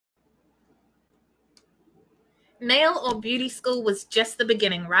Nail or beauty school was just the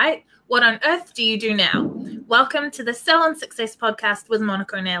beginning, right? What on earth do you do now? Welcome to the Salon Success Podcast with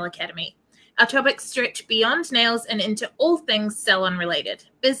Monaco Nail Academy. Our topics stretch beyond nails and into all things salon related,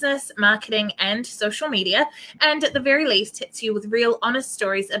 business, marketing, and social media, and at the very least hits you with real honest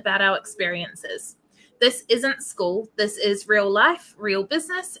stories about our experiences. This isn't school, this is real life, real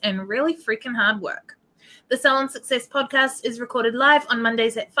business, and really freaking hard work. The Salon Success Podcast is recorded live on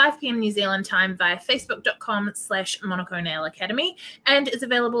Mondays at 5 p.m. New Zealand time via facebook.com/Monaco Nail Academy and is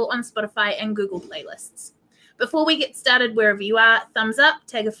available on Spotify and Google playlists. Before we get started, wherever you are, thumbs up,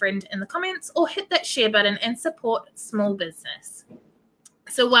 tag a friend in the comments, or hit that share button and support small business.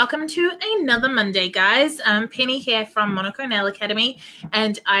 So welcome to another Monday, guys. Penny here from Monaco Nail Academy,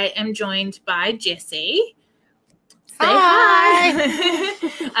 and I am joined by Jessie. Say hi.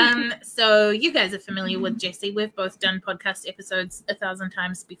 So you guys are familiar with Jessie. We've both done podcast episodes 1,000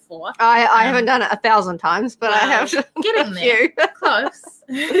 times before. I haven't done it 1,000 times, but I have getting there. Close.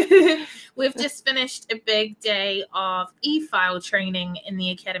 We've just finished a big day of e-file training in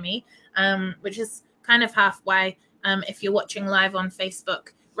the academy, which is kind of halfway. If you're watching live on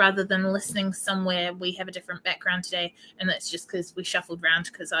Facebook rather than listening somewhere, we have a different background today, and that's just because we shuffled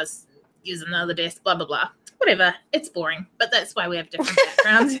around because I was using the other desk, blah, blah, blah. Whatever, it's boring, but that's why we have different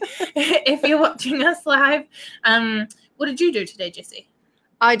backgrounds. If you're watching us live, what did you do today, Jessie?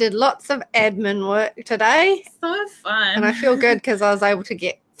 I did lots of admin work today. So fun. And I feel good because I was able to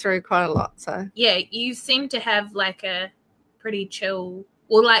get through quite a lot. So yeah, you seem to have like a pretty chill,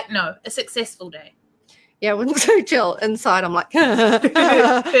 well, like, no, a successful day. Yeah, it wasn't so chill. Inside, I'm like,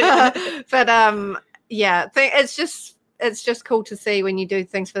 but yeah, it's just cool to see when you do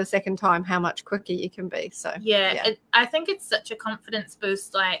things for the second time how much quicker you can be. So yeah. I think it's such a confidence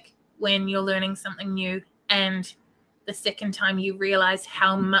boost, like when you're learning something new and the second time you realize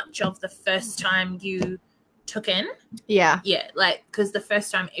how much of the first time you took in. Yeah, like because the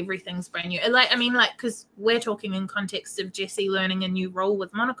first time everything's brand new. Like, I mean, like, because we're talking in context of Jessie learning a new role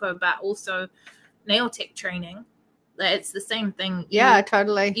with Monaco, but also nail tech training. It's the same thing. Yeah,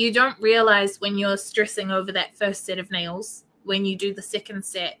 totally. You don't realize when you're stressing over that first set of nails, when you do the second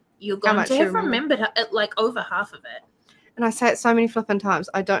set, you're going to have remembered like over half of it. And I say it so many flipping times.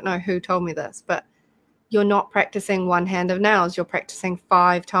 I don't know who told me this, but you're not practicing one hand of nails. You're practicing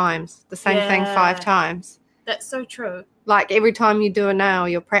 5 times. The same thing 5 times. That's so true. Like every time you do a nail,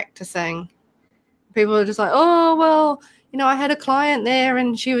 you're practicing. People are just like, oh, well, you know, I had a client there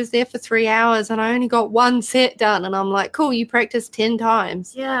and she was there for 3 hours and I only got 1 set done. And I'm like, cool, you practiced 10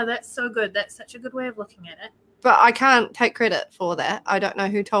 times. Yeah, that's so good. That's such a good way of looking at it. But I can't take credit for that. I don't know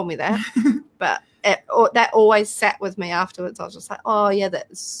who told me that. But that always sat with me afterwards. I was just like, oh, yeah, that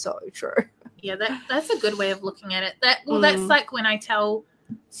is so true. Yeah, that's a good way of looking at it. That's like when I tell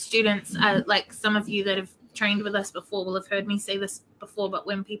students, like some of you that have trained with us before will have heard me say this before, but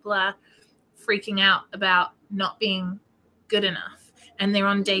when people are freaking out about not being good enough and they're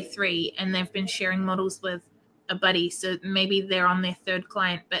on day 3 and they've been sharing models with a buddy, so maybe they're on their 3rd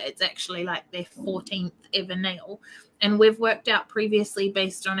client, but it's actually like their 14th ever nail, and we've worked out previously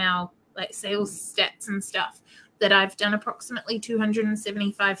based on our like sales stats and stuff that I've done approximately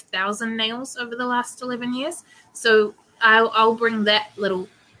 275,000 nails over the last 11 years. So I'll bring that little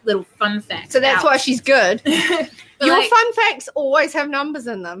fun fact. So that's why she's good. Your like, fun facts always have numbers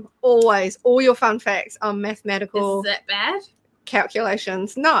in them. Always. All your fun facts are mathematical. Is that bad?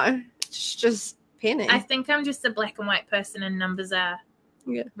 Calculations. No, it's just Penny. I think I'm just a black and white person and numbers are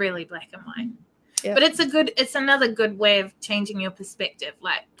really black and white. Yeah. But it's another good way of changing your perspective,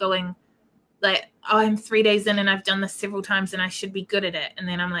 like going like, oh, I'm 3 days in and I've done this several times and I should be good at it. And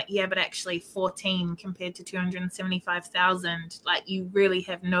then I'm like, yeah, but actually 14 compared to 275,000, like you really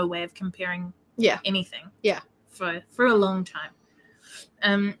have no way of comparing anything. Yeah. For a long time.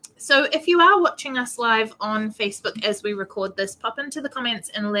 So if you are watching us live on Facebook as we record this, pop into the comments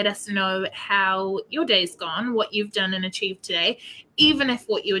and let us know how your day's gone, what you've done and achieved today, even if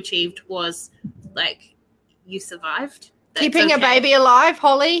what you achieved was like you survived. Keeping a baby alive,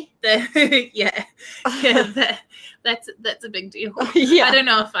 Holly. That's a big deal. Yeah. I don't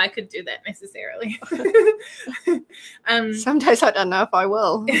know if I could do that necessarily. Some days I don't know if I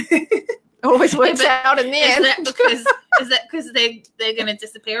will. Always works out in the end. Is that because they're going to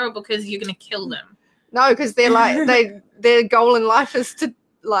disappear or because you're going to kill them? No, because they're like their goal in life is to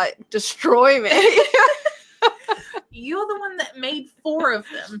like destroy me. You're the one that made 4 of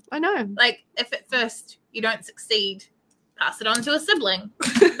them. I know. Like if at first you don't succeed, pass it on to a sibling.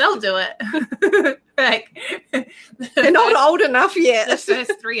 They'll do it. Like they're not old enough yet. The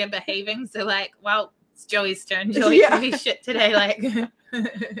first 3 are behaving, so like, well, it's Joey's turn. Joey's gonna be shit today. Like,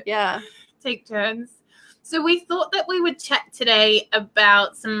 yeah. Take turns. So we thought that we would chat today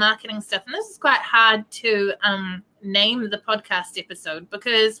about some marketing stuff. And this is quite hard to name the podcast episode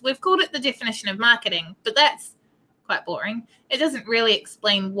because we've called it the definition of marketing, but that's quite boring. It doesn't really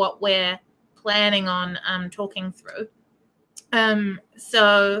explain what we're planning on talking through.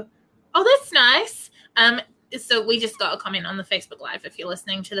 So that's nice. So we just got a comment on the Facebook Live if you're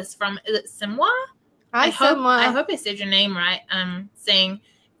listening to this from, is it Simwa? Hi, Simwa. I hope I said your name right. Saying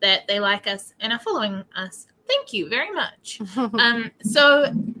that they like us and are following us. Thank you very much.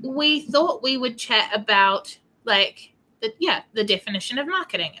 So we thought we would chat about the definition of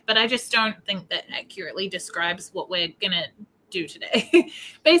marketing, but I just don't think that accurately describes what we're gonna do today.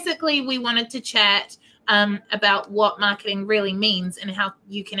 Basically, we wanted to chat about what marketing really means and how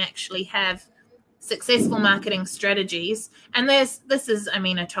you can actually have successful marketing strategies. And this is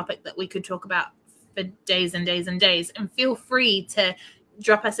a topic that we could talk about for days and days and days. And feel free to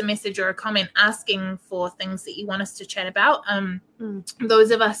drop us a message or a comment asking for things that you want us to chat about.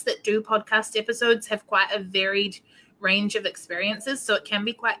 Those of us that do podcast episodes have quite a varied range of experiences, so it can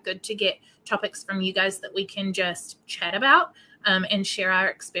be quite good to get topics from you guys that we can just chat about and share our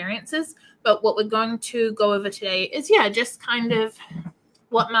experiences. But what we're going to go over today is just kind of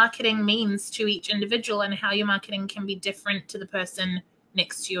what marketing means to each individual and how your marketing can be different to the person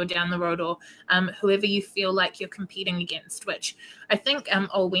next to you or down the road, or whoever you feel like you're competing against, which I think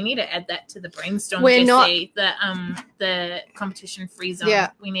we need to add that to the brainstorm. Jessie, the competition free zone.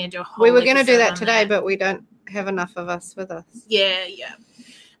 Yeah, we need to do a whole we were going to do that today, that. But we don't have enough of us with us.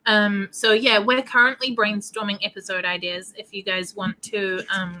 So we're currently brainstorming episode ideas. If you guys want to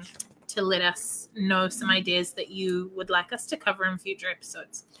let us know some ideas that you would like us to cover in future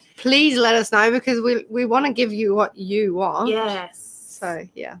episodes, please let us know, because we want to give you what you want. Yes. So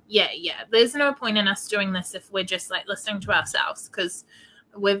yeah. There's no point in us doing this if we're just listening to ourselves, because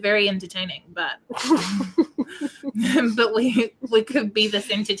we're very entertaining, but but we could be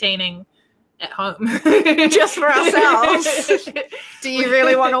this entertaining at home just for ourselves. Do you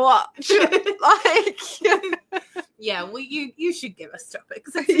really want to watch? You should give us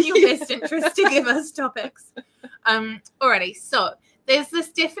topics. It's in your best interest to give us topics. Alrighty, so there's this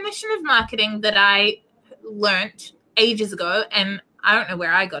definition of marketing that I learnt ages ago, and I don't know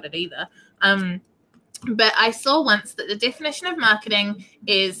where I got it either. But I saw once that the definition of marketing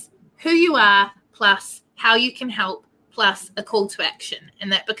is who you are plus how you can help plus a call to action.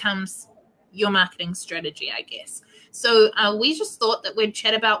 And that becomes your marketing strategy, I guess. So we just thought that we'd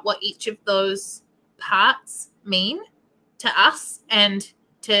chat about what each of those parts mean to us and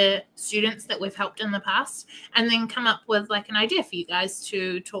to students that we've helped in the past, and then come up with an idea for you guys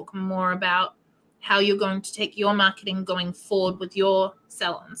to talk more about how you're going to take your marketing going forward with your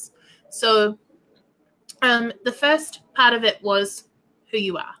salons. So the first part of it was who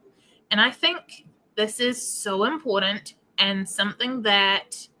you are. And I think this is so important and something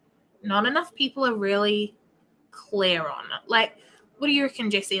that not enough people are really clear on. What do you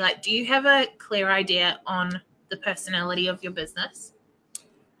reckon, Jessie? Do you have a clear idea on the personality of your business?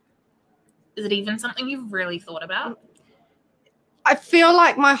 Is it even something you've really thought about? I feel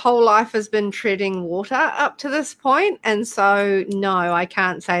like my whole life has been treading water up to this point, and so no, I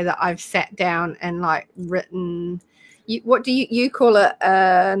can't say that I've sat down and written. What do you call it?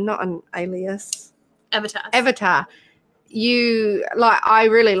 Not an alias. Avatar. I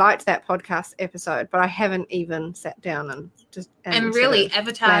really liked that podcast episode, but I haven't even sat down and really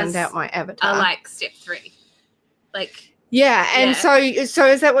avatars planned out my avatar. Are step 3. So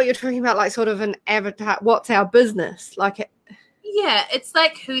is that what you're talking about? Sort of an avatar. What's our business? Yeah, it's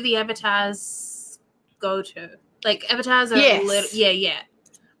who the avatars go to. Avatars are yeah.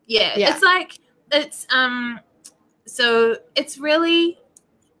 So it's really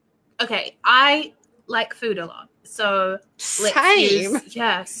okay. I like food a lot, so so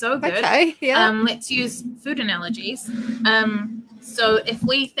good. Okay, yeah. Let's use food analogies. So if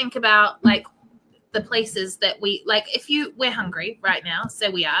we think about the places that we we're hungry right now, so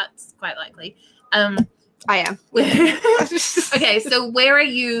we are. It's quite likely. I am. Okay, so where are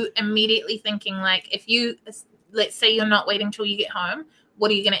you immediately thinking, if you, let's say you're not waiting till you get home, what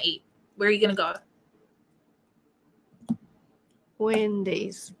are you going to eat? Where are you going to go?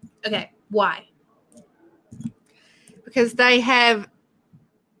 Wendy's. Okay, why? Because they have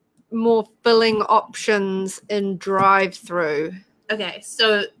more filling options in drive-through. Okay,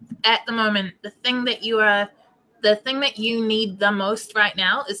 so at the moment, the thing that you need the most right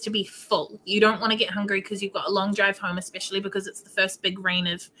now is to be full. You don't want to get hungry because you've got a long drive home, especially because it's the first big rain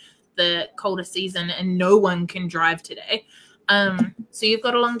of the colder season and no one can drive today. So you've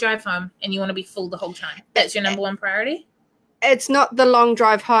got a long drive home and you want to be full the whole time. That's your number one priority? It's not the long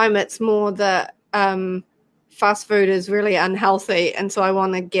drive home. It's more the fast food is really unhealthy, and so I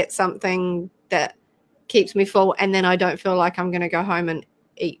want to get something that keeps me full, and then I don't feel like I'm going to go home and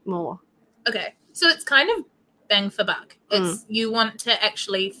eat more. Okay, so it's kind of bang for buck. It's you want to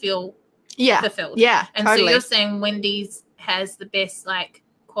actually feel fulfilled. Yeah, and totally. so you're saying Wendy's has the best like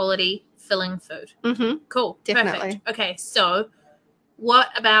quality filling food. Cool, definitely. Perfect. Okay, so what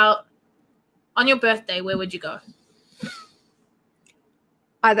about on your birthday? Where would you go?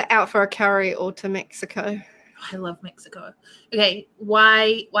 Either out for a curry or to Mexico. I love Mexico. Okay,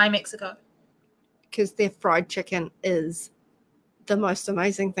 why Mexico? Because their fried chicken is the most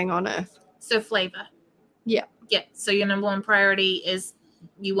amazing thing on earth. So flavor. Yeah. Yeah. So your number one priority is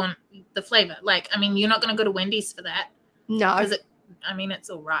you want the flavor. Like, I mean, you're not going to go to Wendy's for that. No. Because it's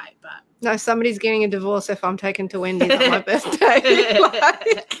all right, but. No, somebody's getting a divorce if I'm taken to Wendy's on my birthday.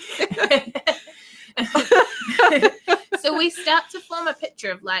 So we start to form a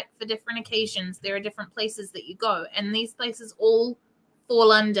picture of like for different occasions, there are different places that you go, and these places all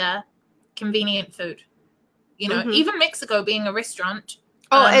fall under convenient food. You know, even Mexico being a restaurant.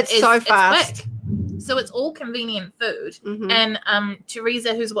 It's so fast. It's quick. So it's all convenient food. And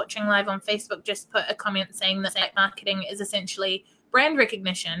Teresa, who's watching live on Facebook, just put a comment saying that marketing is essentially brand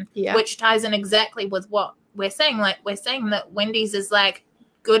recognition, which ties in exactly with what we're saying. Like we're saying that Wendy's is like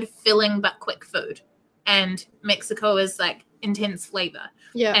good filling but quick food, and Mexico is like intense flavor.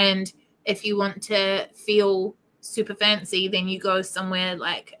 Yeah. And if you want to feel super fancy, then you go somewhere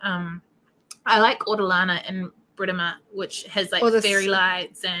like I like Ortolana in Britomart, which has like fairy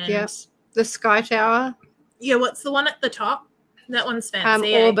lights and the Sky Tower. Yeah, what's the one at the top? That one's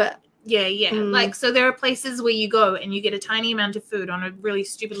fancy. Orbit. Yeah. Like, so there are places where you go and you get a tiny amount of food on a really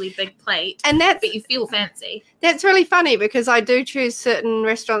stupidly big plate, but you feel fancy. That's really funny because I do choose certain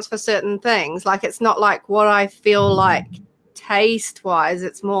restaurants for certain things. Like, it's not like what I feel like taste-wise.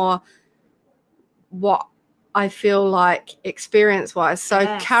 It's more what I feel like experience-wise.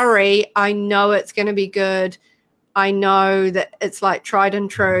 So curry, I know it's going to be good. I know that it's like tried and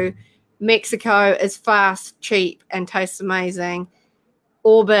true. Mexico is fast, cheap, and tastes amazing.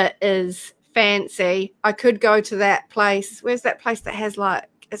 Orbit is fancy. I could go to that place. Where's that place that has like,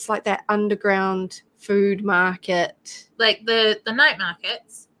 it's like that underground food market? Like the night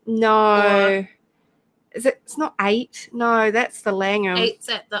markets? No. It's not 8? No, that's the Langham. 8's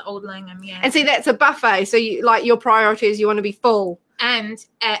at the old Langham, yeah. And see, that's a buffet. So you like your priority is you want to be full. And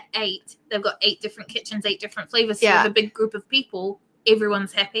at 8, they've got 8 different kitchens, 8 different flavors. So with a big group of people,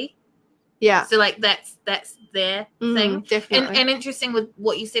 everyone's happy. Yeah. So like that's their thing. Definitely. And interesting with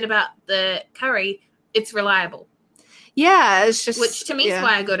what you said about the curry, it's reliable. Yeah, it's just which to me is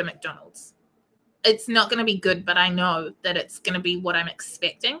why I go to McDonald's. It's not going to be good, but I know that it's going to be what I'm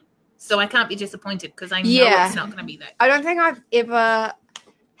expecting. So I can't be disappointed because I know it's not going to be that good. I don't think I've ever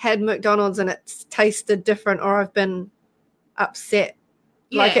had McDonald's and it's tasted different or I've been upset.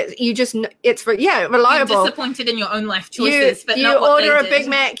 Yeah. Like it's reliable. You're disappointed in your own life choices, but you not what order they a did. Big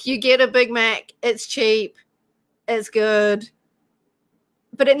Mac, you get a Big Mac. It's cheap, it's good,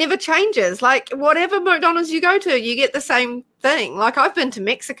 but it never changes. Like whatever McDonald's you go to, you get the same thing. Like I've been to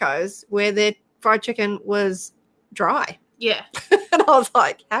Mexico's where their fried chicken was dry. Yeah, and I was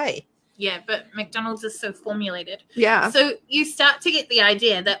like, hey. Yeah, but McDonald's is so formulated. Yeah. So you start to get the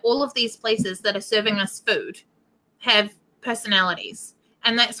idea that all of these places that are serving us food have personalities.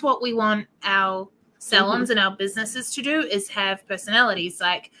 And that's what we want our salons and our businesses to do is have personalities.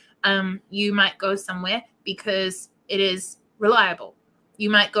 Like you might go somewhere because it is reliable. You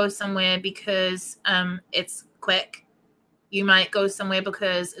might go somewhere because it's quick. You might go somewhere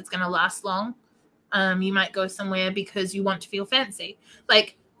because it's going to last long. You might go somewhere because you want to feel fancy.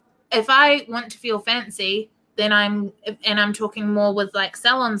 Like if I want to feel fancy, then I'm talking more with like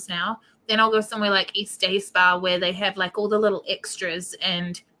salons now, then I'll go somewhere like East Day Spa where they have like all the little extras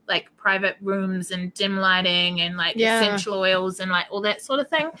and like private rooms and dim lighting and like essential oils and like all that sort of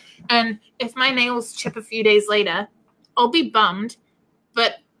thing. And if my nails chip a few days later, I'll be bummed,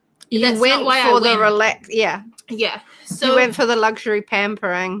 but you went for the relax. Yeah. Yeah. So you went for the luxury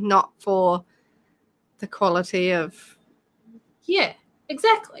pampering, not for the quality of. Yeah,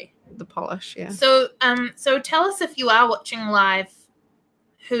 exactly. The polish. Yeah. So tell us if you are watching live,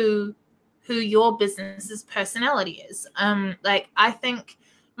 who your business's personality is. Like I think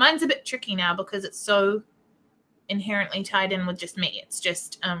mine's a bit tricky now because it's so inherently tied in with just me. It's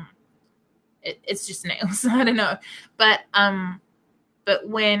just it's just nails. I don't know. But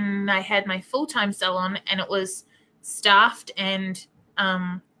when I had my full-time salon and it was staffed and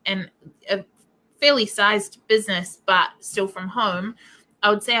a fairly sized business but still from home, I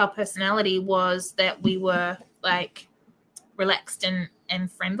would say our personality was that we were like relaxed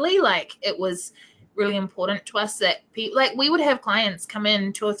and friendly. Like it was really important to us that like we would have clients come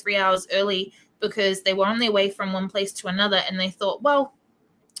in 2 or 3 hours early because they were on their way from one place to another, and they thought, well,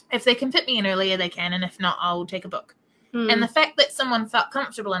 if they can fit me in earlier, they can, and if not, I'll take a book. And the fact that someone felt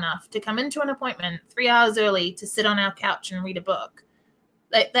comfortable enough to come into an appointment 3 hours early to sit on our couch and read a book,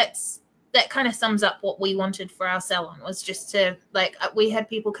 that kind of sums up what we wanted for our salon, was just to, like, we had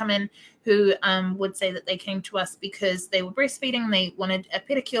people come in who would say that they came to us because they were breastfeeding, they wanted a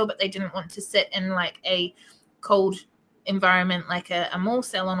pedicure, but they didn't want to sit in like a cold environment like a mall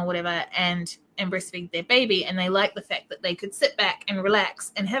salon or whatever and breastfeed their baby, and they liked the fact that they could sit back and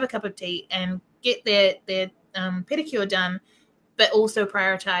relax and have a cup of tea and get their pedicure done, but also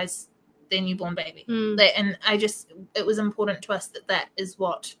prioritize their newborn baby. And it was important to us that is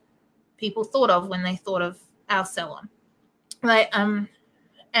what people thought of when they thought of our salon.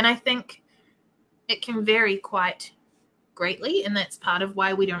 And I think it can vary quite greatly, and that's part of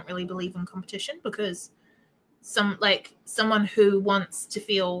why we don't really believe in competition, because someone who wants to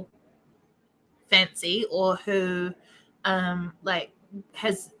feel fancy, or who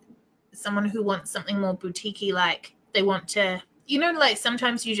has someone who wants something more boutique-y, like they want to, like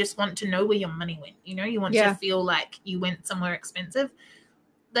sometimes you just want to know where your money went, you want to feel like you went somewhere expensive.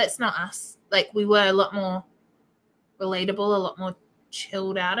 That's not us. Like, we were a lot more relatable, a lot more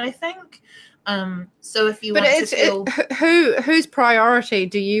chilled out, I think. So if you want to feel... whose priority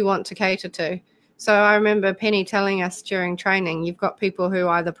do you want to cater to? So I remember Penny telling us during training, you've got people who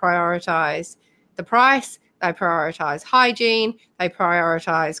either prioritize the price, they prioritize hygiene, they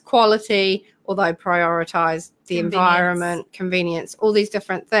prioritize quality, or they prioritize the environment, convenience, all these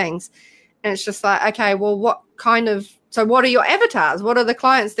different things. And it's just like, okay, well, what are your avatars? What are the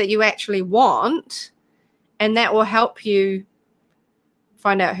clients that you actually want? And that will help you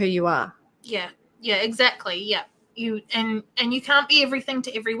find out who you are. Yeah, exactly. Yeah. You can't be everything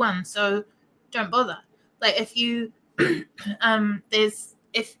to everyone, so don't bother. Like, if you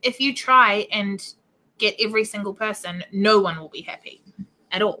if you try and get every single person, no one will be happy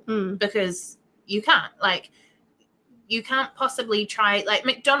at all, because you can't. Like, you can't possibly try, like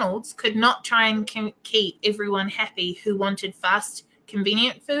McDonald's could not try and keep everyone happy who wanted fast,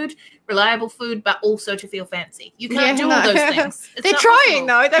 convenient food, reliable food, but also to feel fancy. You can't do all those things. They're trying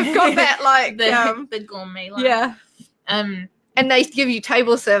though. They've got that like the gourmet line. Yeah. And they give you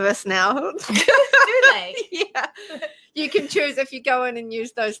table service now. Do they? Yeah. You can choose, if you go in and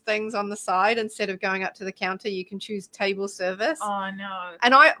use those things on the side instead of going up to the counter, you can choose table service. Oh no.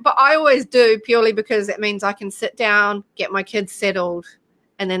 But I always do, purely because it means I can sit down, get my kids settled,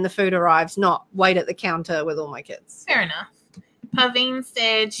 and then the food arrives, not wait at the counter with all my kids. Fair enough. Paveen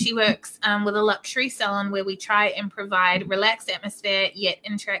said she works with a luxury salon where we try and provide relaxed atmosphere, yet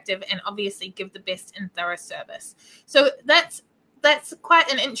interactive, and obviously give the best and thorough service. So that's quite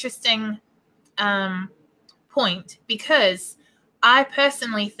an interesting point, because I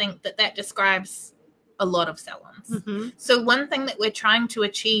personally think that describes a lot of salons. So one thing that we're trying to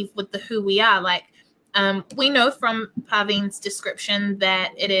achieve with the who we are, like we know from Paveen's description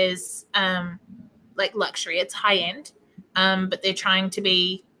that it is like luxury, it's high end. But they're trying to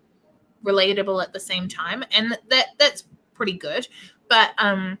be relatable at the same time, and that's pretty good. But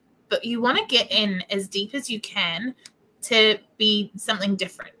you want to get in as deep as you can to be something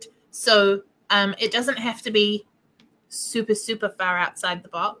different. So it doesn't have to be super, super far outside the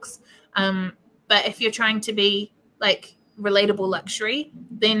box. But if you're trying to be like relatable luxury,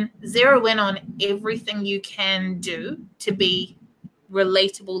 then zero in on everything you can do to be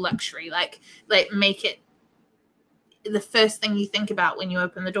relatable luxury. Like make it the first thing you think about when you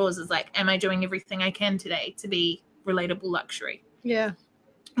open the doors is like, am I doing everything I can today to be relatable luxury? Yeah.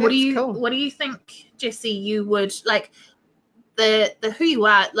 What do you think, Jessie, you would like the who you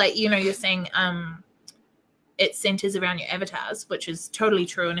are, like, you're saying it centers around your avatars, which is totally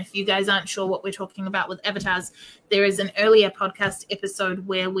true. And if you guys aren't sure what we're talking about with avatars, there is an earlier podcast episode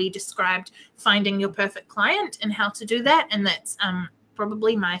where we described finding your perfect client and how to do that. And that's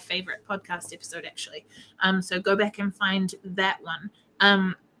probably my favorite podcast episode, actually. So go back and find that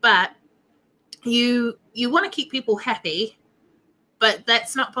one. But you want to keep people happy, but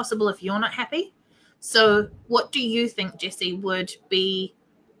that's not possible if you're not happy. So what do you think, Jessie, would be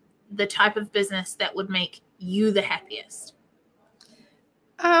the type of business that would make you the happiest?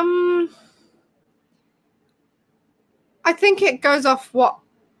 I think it goes off what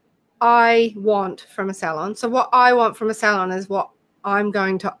I want from a salon. So what I want from a salon is what I'm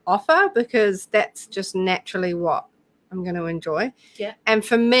going to offer, because that's just naturally what I'm going to enjoy. Yeah. And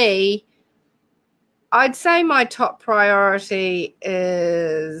for me, I'd say my top priority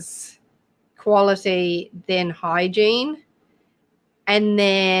is quality, then hygiene, and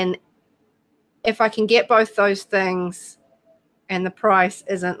then if I can get both those things and the price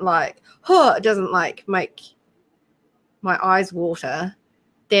isn't like, oh, it doesn't like make my eyes water,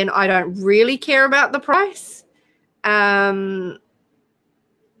 then I don't really care about the price. So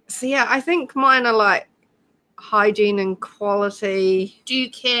yeah, I think mine are like hygiene and quality. Do you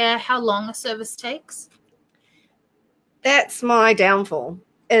care how long a service takes? That's my downfall,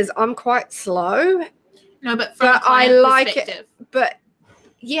 is I'm quite slow. No, but from a client perspective. But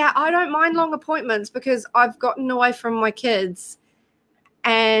yeah, I don't mind long appointments because I've gotten away from my kids.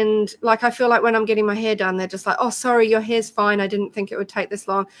 And like, I feel like when I'm getting my hair done, they're just like, oh, sorry, your hair's fine. I didn't think it would take this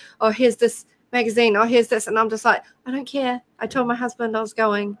long. Oh, here's this magazine. Oh, here's this. And I'm just like, I don't care. I told my husband I was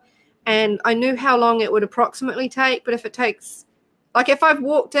going. And I knew how long it would approximately take. But if it takes, like if I've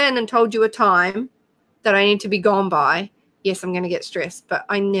walked in and told you a time that I need to be gone by, yes, I'm going to get stressed. But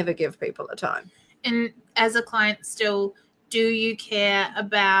I never give people a time. And as a client still, do you care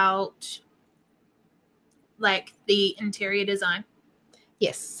about like the interior design?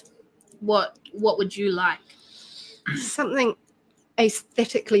 Yes. What would you like? Something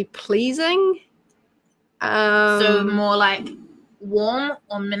aesthetically pleasing. So more like warm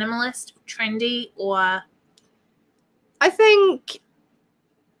or minimalist, trendy, or? I think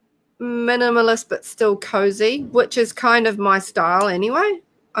minimalist but still cozy, which is kind of my style anyway.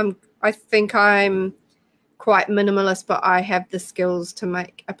 I think I'm quite minimalist, but I have the skills to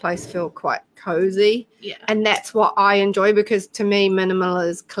make a place feel quite cozy. Yeah. And that's what I enjoy, because to me, minimal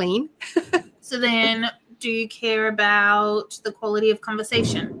is clean. So then, do you care about the quality of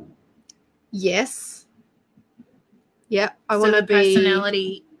conversation? Yes. Yeah, I So want to the be...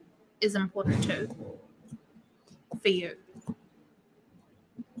 personality is important too for you.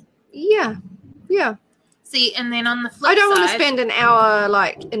 Yeah. See, and then on the flip I don't want to side, spend an hour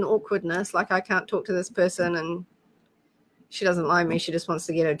like in awkwardness, like I can't talk to this person and she doesn't like me, she just wants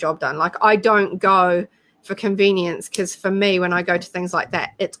to get her job done. Like, I don't go for convenience, because for me, when I go to things like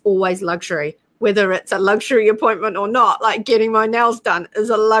that, it's always luxury, whether it's a luxury appointment or not. Like, getting my nails done is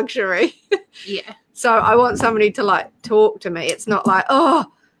a luxury. Yeah. So I want somebody to like talk to me. It's not like, oh,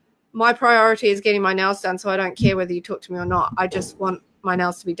 my priority is getting my nails done, so I don't care whether you talk to me or not. I just want my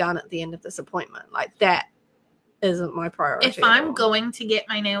nails to be done at the end of this appointment. Like, that isn't my priority. If I'm going to get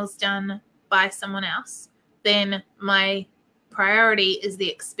my nails done by someone else, then my priority is the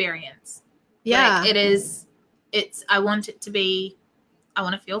experience. Yeah. Like, I want it to be, I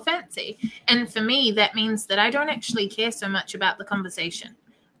want to feel fancy. And for me, that means that I don't actually care so much about the conversation.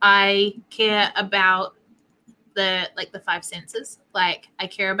 I care about the five senses. Like, I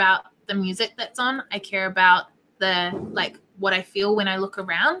care about the music that's on. I care about what I feel when I look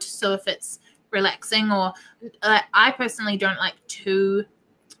around. So if it's relaxing, or I personally don't like too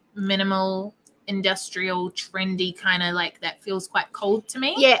minimal, industrial, trendy kind of, like, that feels quite cold to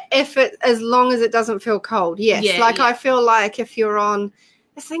me. Yeah, as long as it doesn't feel cold. Yes. Yeah, like, yeah. I feel like if you're on,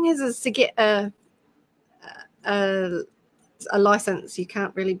 the thing is to get a license, you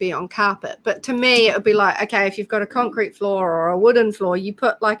can't really be on carpet. But to me, it would be like, okay, if you've got a concrete floor or a wooden floor, you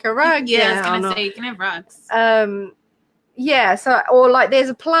put like a rug. Yeah, I was going to say, you can have rugs. Yeah, so, or like there's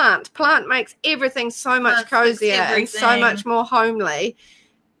a plant. Plant makes everything so much cozier and so much more homely,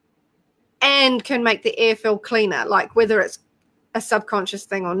 and can make the air feel cleaner, like whether it's a subconscious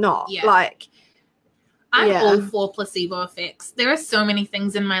thing or not. Yeah. Like, I'm all for placebo effects. There are so many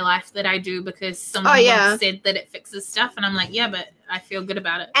things in my life that I do because someone once said that it fixes stuff, and I'm like, yeah, but I feel good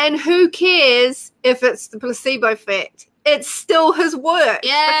about it. And who cares if it's the placebo effect? It still has worked.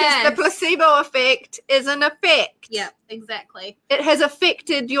 Yes. Because the placebo effect is an effect. Yeah, exactly. It has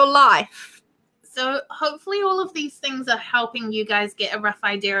affected your life. So hopefully all of these things are helping you guys get a rough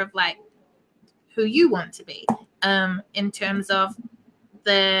idea of like who you want to be. In terms of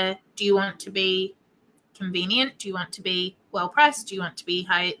do you want to be convenient? Do you want to be well priced? Do you want to be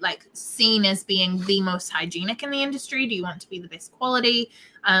seen as being the most hygienic in the industry? Do you want to be the best quality?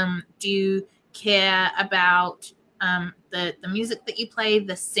 Do you care about the music that you play,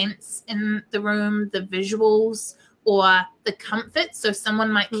 the scents in the room, the visuals, or the comfort? So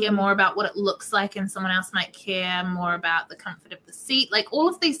someone might care more about what it looks like, and someone else might care more about the comfort of the seat. Like, all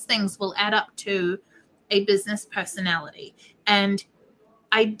of these things will add up to a business personality. And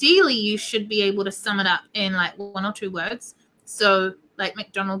ideally, you should be able to sum it up in like 1 or 2 words. So like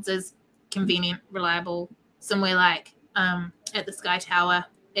McDonald's is convenient, reliable. Somewhere like at the Sky Tower,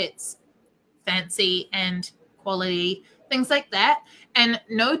 it's fancy and quality, things like that. And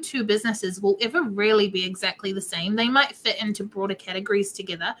no two businesses will ever really be exactly the same. They might fit into broader categories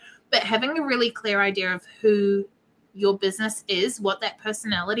together, but having a really clear idea of who your business is, what that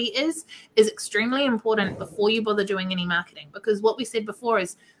personality is extremely important before you bother doing any marketing. Because what we said before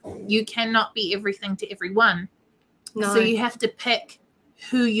is you cannot be everything to everyone. No. So you have to pick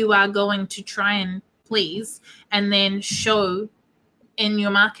who you are going to try and please, and then show in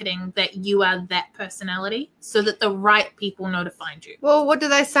your marketing that you are that personality so that the right people know to find you. Well, what do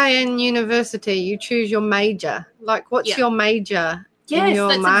they say in university? You choose your major. Like, what's your major in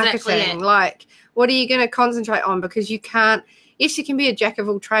your marketing? Exactly it. Like, what are you going to concentrate on? Because you can't, yes, you can be a jack of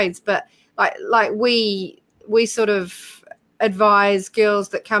all trades, but like we sort of advise girls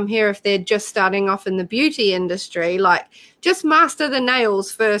that come here, if they're just starting off in the beauty industry, like, just master the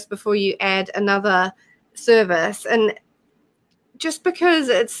nails first before you add another service. And just because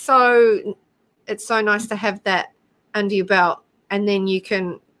it's so nice to have that under your belt, and then you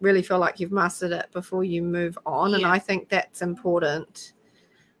can really feel like you've mastered it before you move on. And I think that's important,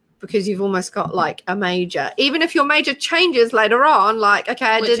 because you've almost got like a major, even if your major changes later on, like, okay,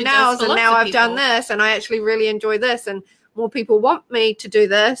 I did nails and now I've done this and I actually really enjoy this and more people want me to do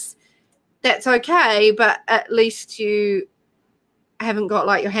this. That's okay, but at least you haven't got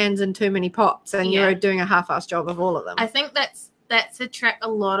like your hands in too many pots and you're doing a half-assed job of all of them. I think that's a trap a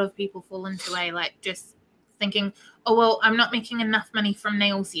lot of people fall into, like just thinking, oh, well, I'm not making enough money from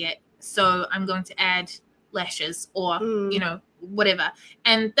nails yet, so I'm going to add lashes or, you know, whatever.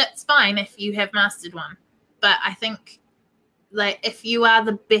 And that's fine if you have mastered one. But I think, like, if you are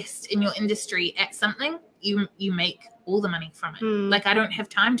the best in your industry at something, you make all the money from it. Like, I don't have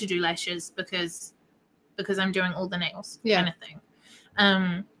time to do lashes because I'm doing all the nails kind of thing.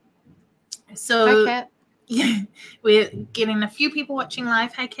 So... Hi, Kat. Yeah, we're getting a few people watching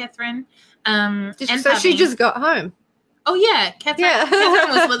live. Hi, Catherine. So she just got home. Oh, yeah.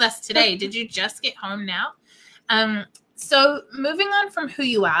 Catherine was with us today. Did you just get home now? So moving on from who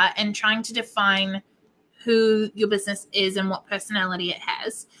you are and trying to define who your business is and what personality it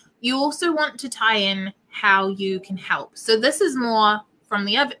has, you also want to tie in how you can help. So this is more from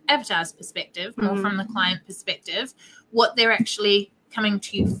the avatar's perspective, more from the client perspective, what they're actually coming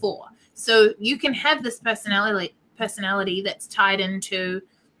to you for. So you can have this personality that's tied into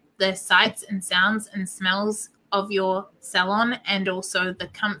the sights and sounds and smells of your salon, and also the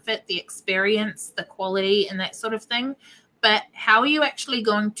comfort, the experience, the quality, and that sort of thing. But how are you actually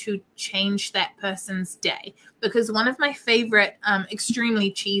going to change that person's day? Because one of my favorite,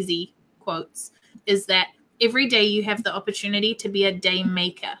 extremely cheesy quotes is that every day you have the opportunity to be a day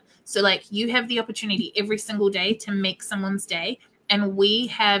maker. So like, you have the opportunity every single day to make someone's day. And we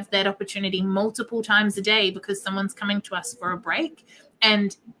have that opportunity multiple times a day because someone's coming to us for a break.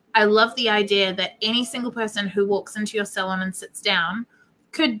 And I love the idea that any single person who walks into your salon and sits down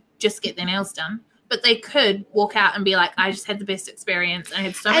could just get their nails done, but they could walk out and be like, I just had the best experience. I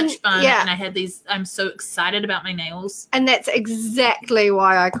had so much fun and I had I'm so excited about my nails. And that's exactly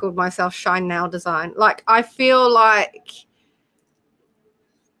why I called myself Shine Nail Design. Like, I feel like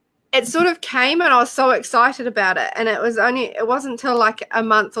it sort of came and I was so excited about it. And it wasn't until like a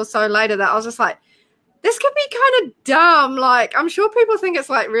month or so later that I was just like, this could be kind of dumb. Like, I'm sure people think it's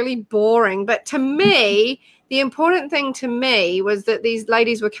like really boring, but to me, the important thing to me was that these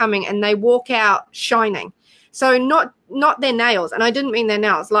ladies were coming and they walk out shining. So not their nails. And I didn't mean their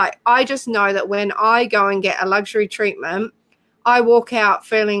nails. Like, I just know that when I go and get a luxury treatment, I walk out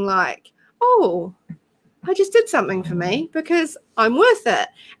feeling like, oh, I just did something for me because I'm worth it.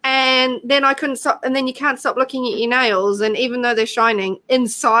 And then I couldn't stop. And then you can't stop looking at your nails. And even though they're shining,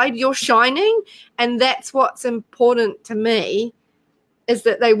 inside you're shining. And that's what's important to me, is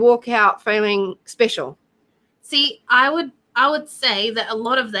that they walk out feeling special. See, I would say that a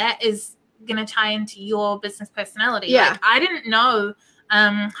lot of that is going to tie into your business personality. Yeah. Like, I didn't know.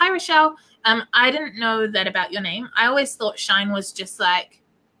 Hi, Rochelle. I didn't know that about your name. I always thought Shine was just like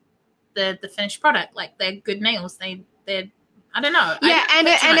the finished product. Like, they're good nails. They're I don't know. Yeah,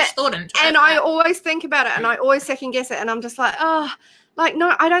 I thought into it. And I always think about it, and I always second guess it, and I'm just like, oh, like,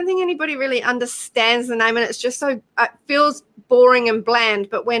 no, I don't think anybody really understands the name, and it's just so, it feels boring and bland.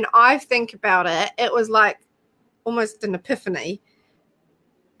 But when I think about it, it was like almost an epiphany,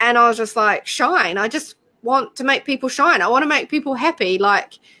 and I was just like, shine. I just want to make people shine. I want to make people happy.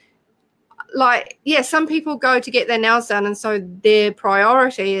 Like, yeah, some people go to get their nails done, and so their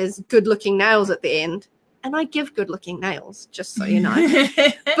priority is good-looking nails at the end. And I give good-looking nails, just so you know.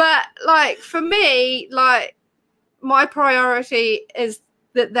 But, like, for me, like, my priority is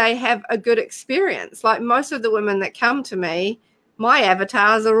that they have a good experience. Like, most of the women that come to me, my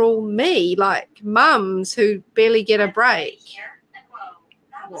avatars are all me, like mums who barely get a break.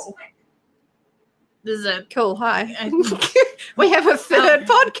 Whoa. This is a cool. Hi. We have a third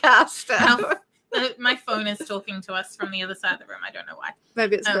podcaster. My phone is talking to us from the other side of the room. I don't know why.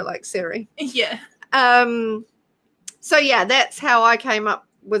 Maybe it's a bit like Siri. Yeah. So yeah, that's how I came up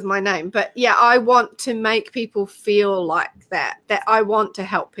with my name. But yeah, I want to make people feel like that I want to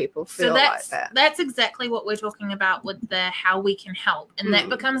help people feel like that. That's exactly what we're talking about with the how we can help. And that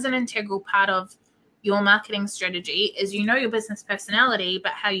becomes an integral part of your marketing strategy is your business personality,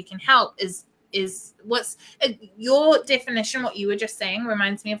 but how you can help is what's your definition. What you were just saying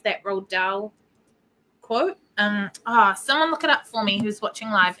reminds me of that Roald Dahl quote. Someone look it up for me who's watching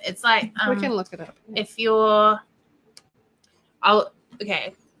live. It's like we can look it up. If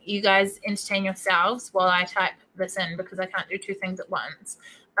okay, you guys entertain yourselves while I type this in because I can't do two things at once.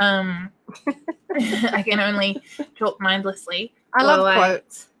 I can only talk mindlessly. I love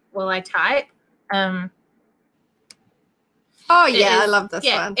quotes while I type. I love this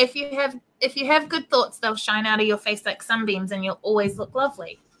one. If you have good thoughts, they'll shine out of your face like sunbeams, and you'll always look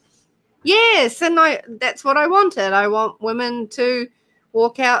lovely. Yes, and that's what I wanted. I want women to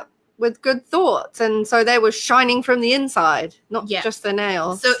walk out with good thoughts, and so they were shining from the inside, not just the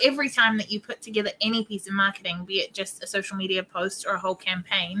nails. So every time that you put together any piece of marketing, be it just a social media post or a whole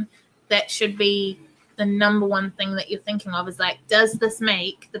campaign, that should be the number one thing that you're thinking of is like, does this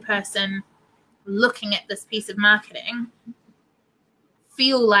make the person looking at this piece of marketing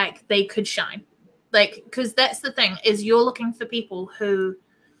feel like they could shine? Like, because that's the thing, is you're looking for people who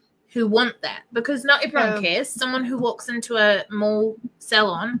want that, because not everyone cares. Someone who walks into a mall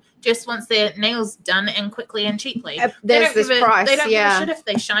salon just wants their nails done and quickly and cheaply. There's this price. They don't give a shit if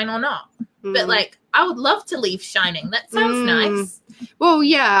they shine or not. But like, I would love to leave shining. That sounds nice. Well,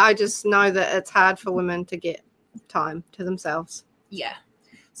 yeah, I just know that it's hard for women to get time to themselves. Yeah.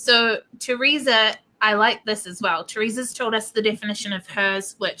 So Teresa, I like this as well. Teresa's told us the definition of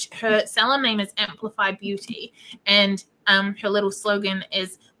hers, which her salon name is Amplify Beauty, and her little slogan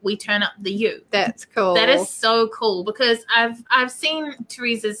is "We turn up the you." That's cool. That is so cool, because I've seen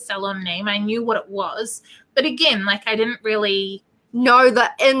Teresa's salon name. I knew what it was, but again, like, I didn't really know the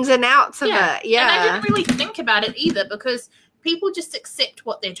ins and outs of it. Yeah, and I didn't really think about it either, because people just accept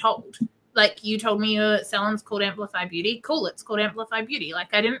what they're told. Like, you told me your salon's called Amplify Beauty. Cool, it's called Amplify Beauty.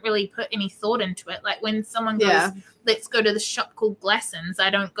 Like, I didn't really put any thought into it. Like, when someone goes, let's go to the shop called Glassons, I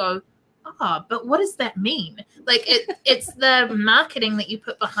don't go, but what does that mean? Like, it's the marketing that you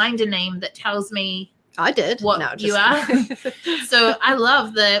put behind a name that tells me I did what you are. So I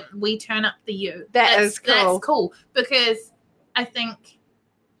love that we turn up the you. That's cool. That's cool, because I think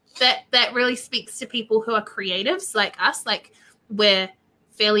that really speaks to people who are creatives like us. Like, we're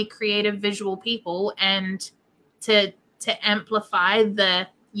fairly creative visual people, and to amplify the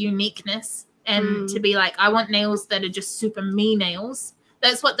uniqueness and to be like, I want nails that are just super me nails.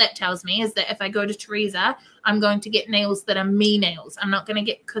 That's what that tells me, is that if I go to Teresa, I'm going to get nails that are me nails. I'm not going to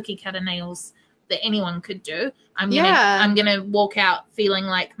get cookie cutter nails that anyone could do. I'm gonna walk out feeling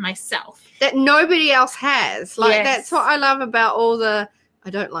like myself, that nobody else has. Like, that's what I love about all the. I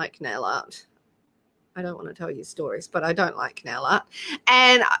don't like nail art. I don't want to tell you stories, but I don't like nail art,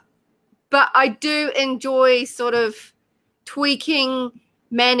 but I do enjoy sort of tweaking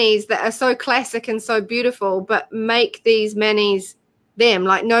manis that are so classic and so beautiful, but make these manis them.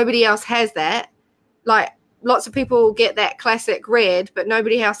 Like, nobody else has that. Like, lots of people get that classic red, but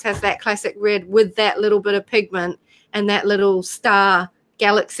nobody else has that classic red with that little bit of pigment and that little star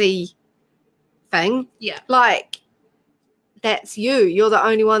galaxy thing. Yeah. Like, that's you. You're the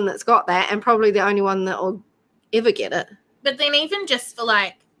only one that's got that, and probably the only one that will ever get it. But then even just for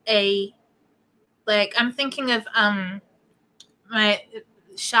I'm thinking of my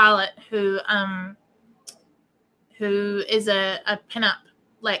Charlotte, who is a pinup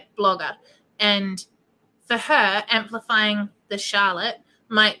like blogger, and for her, amplifying the Charlotte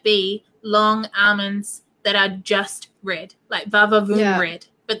might be long almonds that are just red, like Vavavoom red.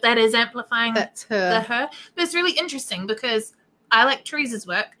 But that is amplifying That's her. But it's really interesting, because I like Teresa's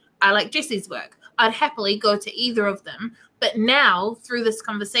work. I like Jessie's work. I'd happily go to either of them. But now, through this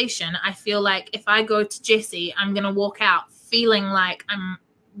conversation, I feel like if I go to Jessie, I'm going to walk out feeling like I'm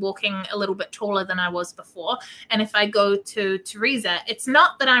walking a little bit taller than I was before. And if I go to Teresa, it's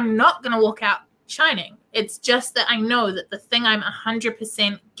not that I'm not going to walk out shining. It's just that I know that the thing I'm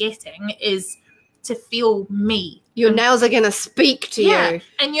 100% getting is to feel me. Your nails are going to speak to you.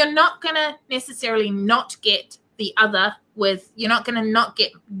 And you're not going to necessarily not get the other with, you're not going to not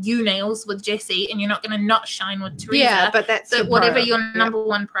get you nails with Jessie, and you're not going to not shine with Teresa. Yeah, but whatever your number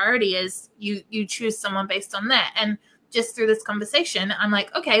one priority is, you choose someone based on that. And just through this conversation, I'm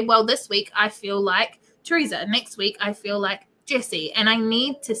like, okay, well, this week I feel like Teresa. Next week I feel like Jessie. And I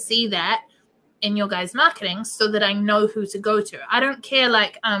need to see that in your guys' marketing so that I know who to go to. I don't care,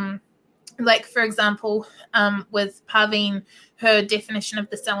 like, like, for example, with Parveen, her definition of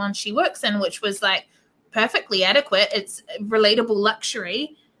the salon she works in, which was like perfectly adequate. It's relatable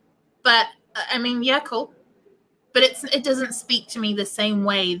luxury. But I mean, yeah, cool. But it doesn't speak to me the same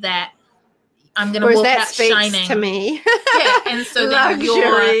way that I'm going to walk out shining. To me. Yeah, and so then you're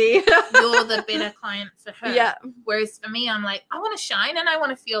the better client for her. Yeah. Whereas for me, I'm like, I want to shine and I want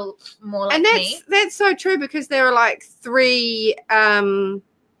to feel more like me. And that's so true, because there are like 3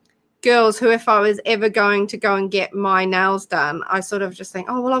 girls who, if I was ever going to go and get my nails done, I sort of just think,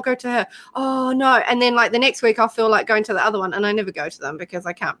 oh, well, I'll go to her. Oh, no. And then like the next week I'll feel like going to the other one, and I never go to them because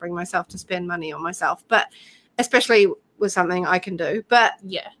I can't bring myself to spend money on myself. But especially with something I can do. But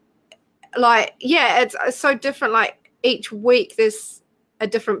yeah, like, yeah, it's so different. Like each week there's a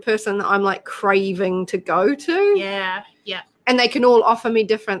different person that I'm like craving to go to. Yeah. And they can all offer me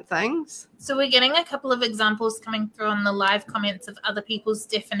different things. So we're getting a couple of examples coming through on the live comments of other people's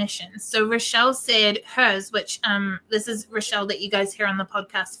definitions. So Rochelle said hers, which this is Rochelle that you guys hear on the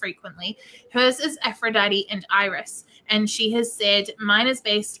podcast frequently. Hers is Aphrodite and Iris. And she has said, mine is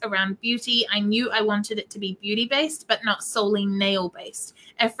based around beauty. I knew I wanted it to be beauty-based, but not solely nail-based.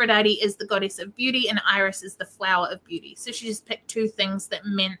 Aphrodite is the goddess of beauty, and Iris is the flower of beauty. So she just picked 2 things that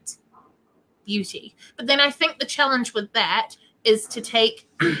meant beauty. But then I think the challenge with that is to take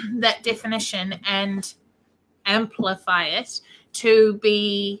that definition and amplify it to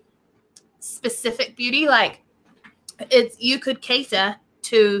be specific beauty. Like, you could cater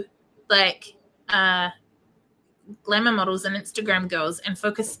to like glamour models and Instagram girls and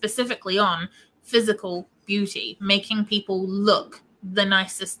focus specifically on physical beauty, making people look the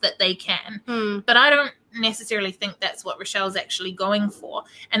nicest that they can. But I don't necessarily think that's what Rochelle's actually going for.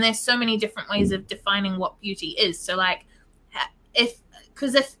 And there's so many different ways of defining what beauty is. So like, if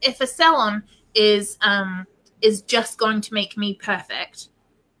a salon is just going to make me perfect,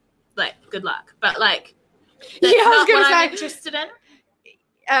 like, good luck. But like, that's not what I'm interested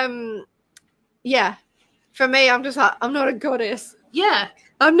in. Yeah. For me, I'm just like, I'm not a goddess. Yeah.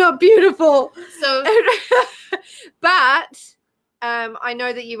 I'm not beautiful. So, but I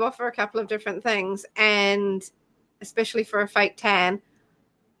know that you offer a couple of different things, and especially for a fake tan,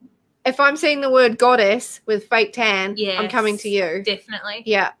 if I'm seeing the word goddess with fake tan, yes, I'm coming to you. Definitely.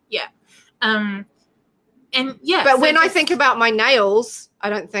 Yeah. Yeah. And yeah. But so when I think about my nails, I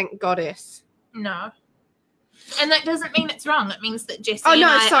don't think goddess. No. And that doesn't mean it's wrong. It means that Jessie and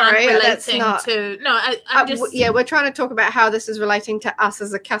I aren't relating to... No, I'm just... Yeah, we're trying to talk about how this is relating to us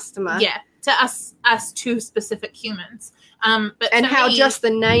as a customer. Yeah, to us 2 specific humans. But and how just the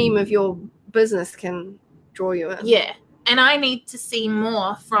name of your business can draw you in. Yeah. And I need to see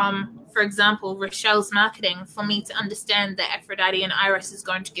more from, for example, Rochelle's marketing for me to understand that Aphrodite and Iris is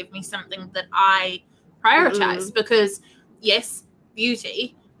going to give me something that I prioritize. Because, yes,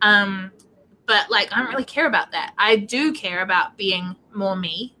 beauty... but like, I don't really care about that. I do care about being more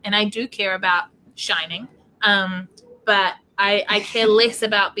me, and I do care about shining. But I care less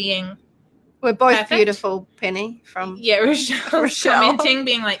about being We're both perfect. Beautiful, Penny, from Rochelle commenting,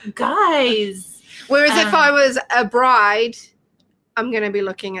 being like, guys. Whereas if I was a bride, I'm going to be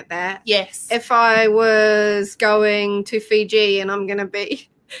looking at that. Yes. If I was going to Fiji and I'm going to be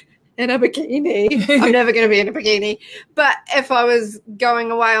in a bikini. I'm never going to be in a bikini. But if I was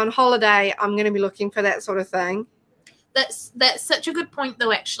going away on holiday, I'm going to be looking for that sort of thing. That's such a good point,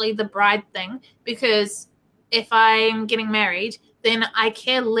 though, actually, the bride thing. Because if I'm getting married, then I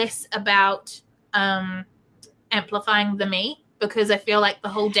care less about amplifying the me. Because I feel like the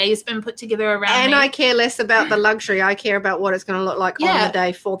whole day has been put together around me. And I care less about the luxury. I care about what it's going to look like on the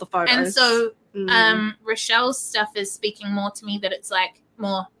day for the photos. And so Rochelle's stuff is speaking more to me that it's like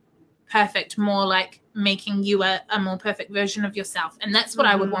more perfect, more like making you a more perfect version of yourself. And that's what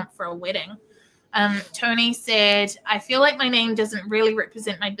I would want for a wedding. Tony said, I feel like my name doesn't really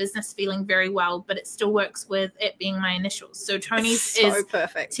represent my business feeling very well, but it still works with it being my initials. So Tony's is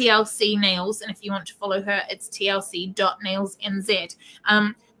perfect. TLC Nails. And if you want to follow her, it's TLC.nailsnz.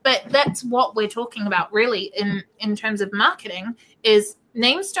 But that's what we're talking about really in terms of marketing, is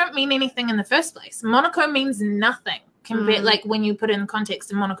names don't mean anything in the first place. Monaco means nothing. Compared, like when you put it in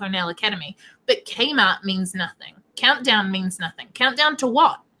context in Monaco Nail Academy, but Kmart means nothing. Countdown means nothing. Countdown to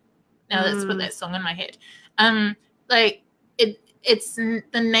what? Now let's put that song in my head. Like it's the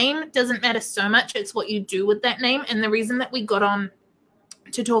name doesn't matter so much. It's what you do with that name. And the reason that we got on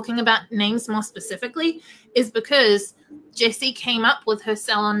to talking about names more specifically is because Jessie came up with her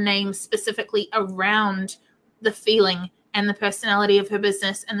salon name specifically around the feeling and the personality of her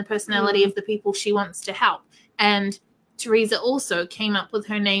business and the personality of the people she wants to help. And Teresa also came up with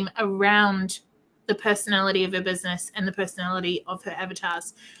her name around the personality of her business and the personality of her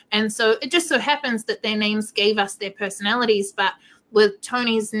avatars. And so it just so happens that their names gave us their personalities, but with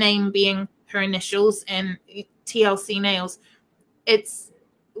Tony's name being her initials and TLC Nails,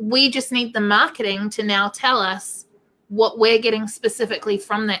 we just need the marketing to now tell us what we're getting specifically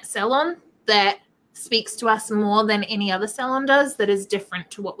from that salon that speaks to us more than any other salon does, that is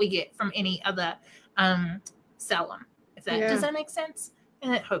different to what we get from any other salon. Does that make sense?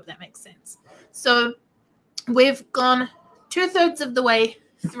 And I hope that makes sense. So we've gone 2/3 of the way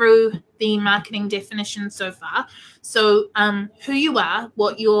through the marketing definition so far. So who you are,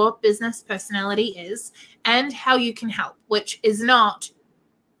 what your business personality is, and how you can help, which is not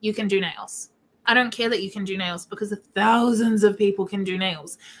you can do nails. I don't care that you can do nails because thousands of people can do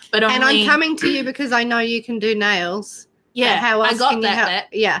nails. But only, and I'm coming to you because I know you can do nails. Yeah, how else I got can that. You help?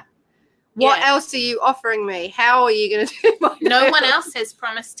 Yeah. What else are you offering me? How are you going to do my nails? No one else has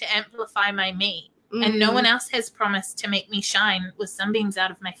promised to amplify my me. And no one else has promised to make me shine with sunbeams out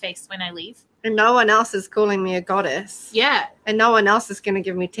of my face when I leave. And no one else is calling me a goddess. Yeah. And no one else is going to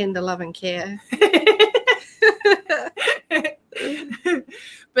give me tender love and care.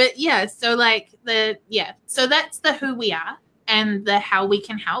 But yeah, so so that's the who we are and the how we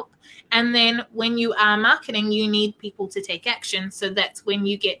can help. And then when you are marketing, you need people to take action. So that's when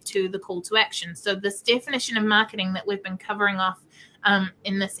you get to the call to action. So this definition of marketing that we've been covering off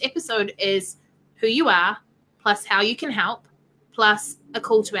in this episode is who you are plus how you can help plus a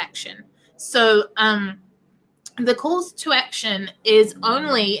call to action. So the calls to action is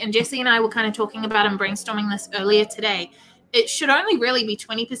only, and Jessie and I were kind of talking about and brainstorming this earlier today, it should only really be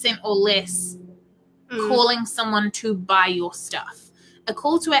 20% or less calling someone to buy your stuff. A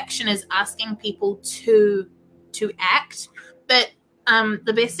call to action is asking people to act. But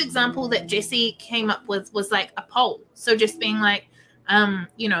the best example that Jessie came up with was like a poll. So just being like,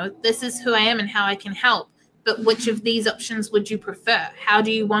 this is who I am and how I can help. But which of these options would you prefer? How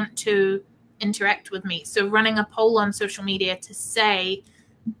do you want to interact with me? So running a poll on social media to say,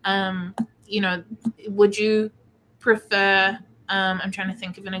 would you prefer, I'm trying to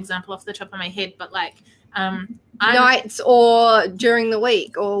think of an example off the top of my head, but like, nights or during the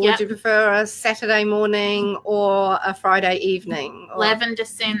week, or would you prefer a Saturday morning or a Friday evening? Or lavender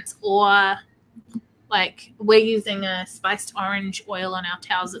scent, or like we're using a spiced orange oil on our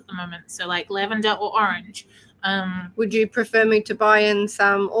towels at the moment. So like lavender or orange. Would you prefer me to buy in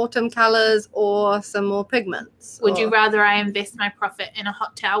some autumn colors or some more pigments? Would you rather I invest my profit in a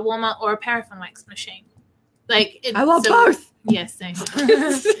hot towel warmer or a paraffin wax machine? Like I want both. Yes, same.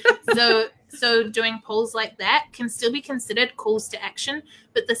 So doing polls like that can still be considered calls to action,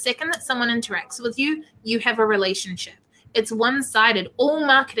 but the second that someone interacts with you, you have a relationship. It's one-sided. All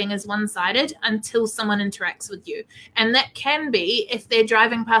marketing is one-sided until someone interacts with you. And that can be if they're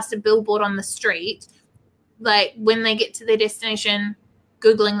driving past a billboard on the street, like when they get to their destination,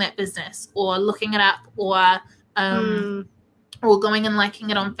 Googling that business or looking it up, or going and liking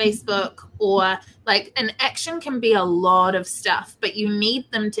it on Facebook, or like an action can be a lot of stuff, but you need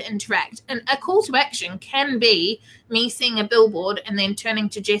them to interact. And a call to action can be me seeing a billboard and then turning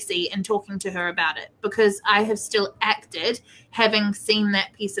to Jessie and talking to her about it, because I have still acted having seen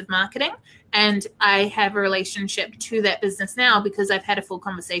that piece of marketing, and I have a relationship to that business now because I've had a full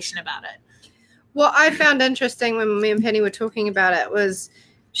conversation about it. What I found interesting when me and Penny were talking about it was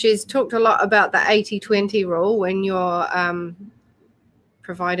she's talked a lot about the 80-20 rule when you're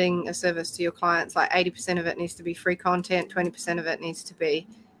providing a service to your clients. Like 80% of it needs to be free content, 20% of it needs to be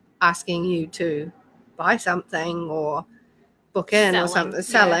asking you to buy something or book in or something,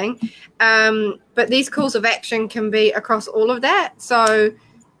 selling. But these calls of action can be across all of that. So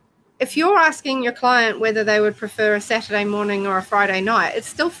if you're asking your client whether they would prefer a Saturday morning or a Friday night, it's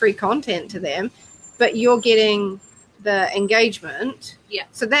still free content to them, but you're getting the engagement. Yeah.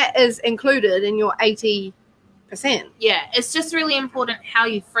 So that is included in your 80%. Yeah. It's just really important how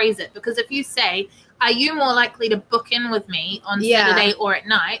you phrase it, because if you say, are you more likely to book in with me on Saturday or at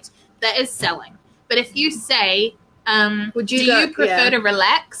night, that is selling. But if you say, do you prefer to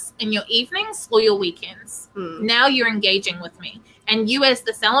relax in your evenings or your weekends? Now you're engaging with me. And you as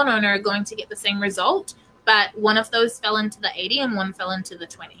the salon owner are going to get the same result, but one of those fell into the 80 and one fell into the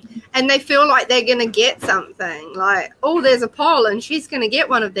 20. And they feel like they're going to get something. Like, oh, there's a poll and she's going to get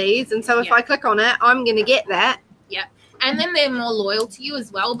one of these. And so if I click on it, I'm going to get that. Yeah. And then they're more loyal to you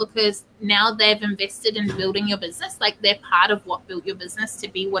as well, because now they've invested in building your business. Like, they're part of what built your business to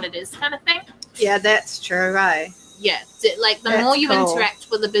be what it is, kind of thing. Yeah, that's true, right? Yeah. Like, the more you interact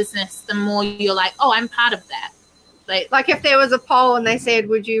with a business, the more you're like, oh, I'm part of that. Like if there was a poll and they said,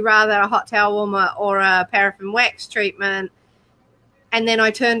 would you rather a hot towel warmer or a paraffin wax treatment? And then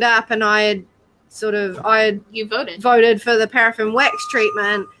I turned up and I had You voted for the paraffin wax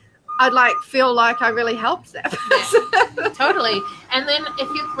treatment, I'd like feel like I really helped that person. Yeah, totally. And then if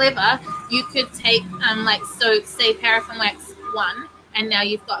you're clever, you could take say paraffin wax 1, and now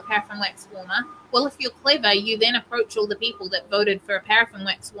you've got a paraffin wax warmer. Well, if you're clever, you then approach all the people that voted for a paraffin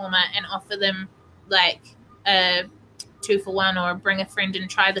wax warmer and offer them like a 2-for-1, or bring a friend and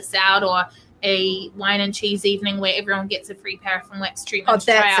try this out, or a wine and cheese evening where everyone gets a free paraffin wax treatment to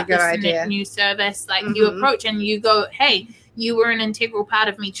try out this new service. Like you approach and you go, hey, you were an integral part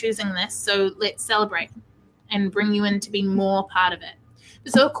of me choosing this, so let's celebrate, and bring you in to be more part of it.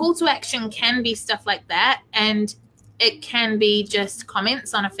 So a call to action can be stuff like that, and it can be just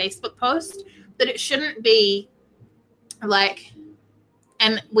comments on a Facebook post, but it shouldn't be like,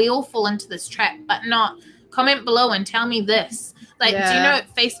 and we all fall into this trap, but not comment below and tell me this. Like, do you know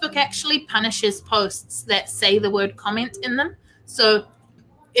Facebook actually punishes posts that say the word comment in them? So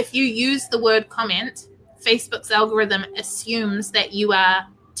if you use the word comment, Facebook's algorithm assumes that you are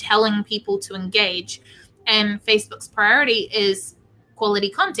telling people to engage, and Facebook's priority is quality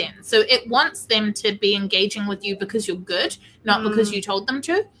content. So it wants them to be engaging with you because you're good, not because you told them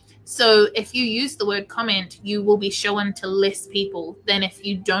to. So if you use the word comment, you will be shown to less people than if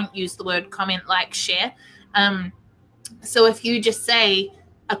you don't use the word comment, like share. So if you just say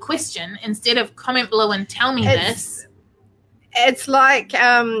a question instead of comment below and tell me this. It's like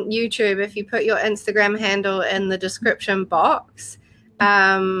YouTube. If you put your Instagram handle in the description box,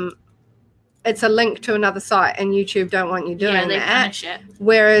 it's a link to another site, and YouTube don't want you doing they that. punish it.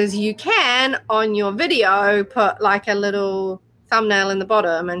 Whereas you can, on your video, put like a little thumbnail in the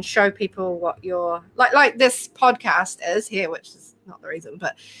bottom and show people what your like this podcast is here, which is not the reason,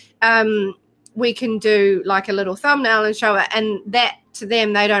 but we can do like a little thumbnail and show it, and that to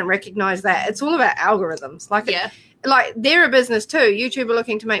them, they don't recognize that. It's all about algorithms. Like they're a business too. YouTube are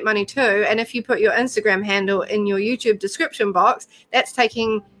looking to make money too, and if you put your Instagram handle in your YouTube description box, that's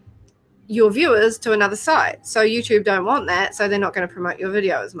taking your viewers to another site. So YouTube don't want that, so they're not going to promote your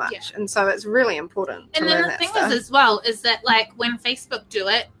video as much. And so it's really important. And then the thing is as well is that like when Facebook do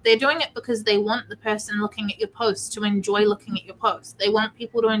it, they're doing it because they want the person looking at your post to enjoy looking at your post. They want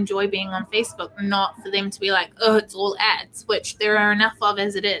people to enjoy being on Facebook, not for them to be like, oh, it's all ads, which there are enough of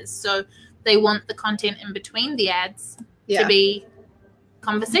as it is. So they want the content in between the ads to be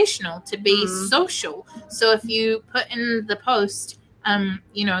conversational, to be social. So if you put in the post,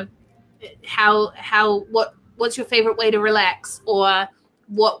 you know, what's your favorite way to relax, or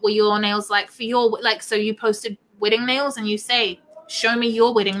what were your nails like for your, like, so you posted wedding nails and you say, show me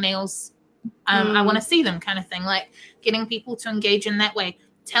your wedding nails, I want to see them, kind of thing. Like getting people to engage in that way.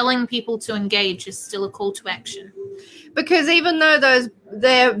 Telling people to engage is still a call to action, because even though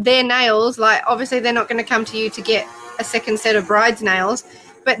their nails, like obviously they're not going to come to you to get a second set of bride's nails,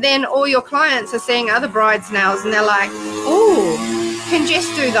 but then all your clients are seeing other bride's nails and they're like, oh, can Jess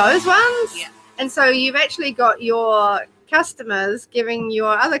do those ones? Yeah. And so you've actually got your customers giving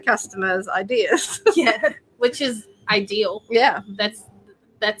your other customers ideas. Yeah, which is ideal. Yeah.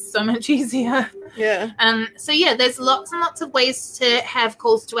 That's so much easier. Yeah. So yeah, there's lots and lots of ways to have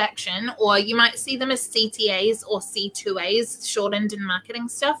calls to action, or you might see them as CTAs or C2As, shortened in marketing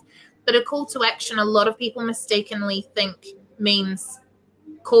stuff. But a call to action, a lot of people mistakenly think means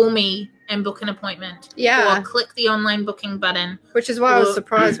call me and book an appointment. Yeah. Or click the online booking button. Which is why I was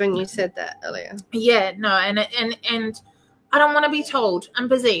surprised when you said that earlier. Yeah, no, and I don't want to be told I'm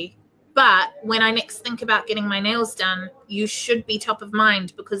busy. But when I next think about getting my nails done, you should be top of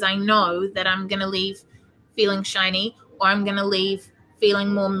mind, because I know that I'm going to leave feeling shiny, or I'm going to leave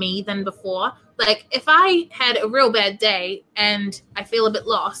feeling more me than before. Like if I had a real bad day and I feel a bit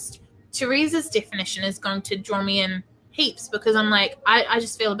lost, Teresa's definition is going to draw me in heaps, because I'm like, I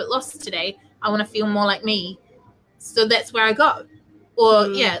just feel a bit lost today. I want to feel more like me. So that's where I go. Or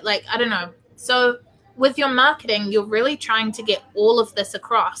like, I don't know. So with your marketing, you're really trying to get all of this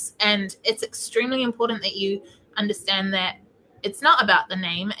across. And it's extremely important that you understand that it's not about the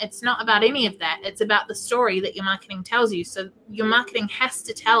name. It's not about any of that. It's about the story that your marketing tells you. So your marketing has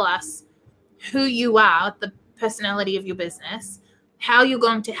to tell us who you are, the personality of your business, how you're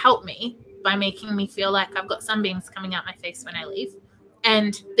going to help me by making me feel like I've got sunbeams coming out my face when I leave,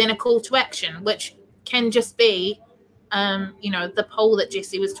 and then a call to action, which can just be, the poll that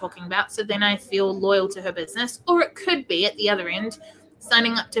Jessie was talking about. So then I feel loyal to her business, or it could be at the other end,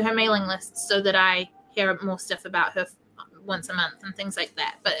 signing up to her mailing list so that I hear more stuff about her once a month and things like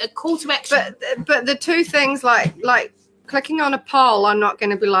that. But a call to action. But the two things like clicking on a poll, I'm not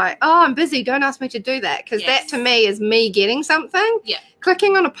going to be like, oh, I'm busy, don't ask me to do that, because that to me is me getting something. Yeah.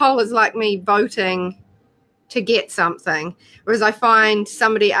 Clicking on a poll is like me voting to get something. Whereas I find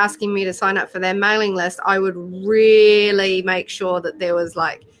somebody asking me to sign up for their mailing list, I would really make sure that there was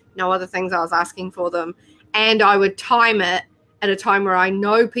like no other things I was asking for them. And I would time it at a time where I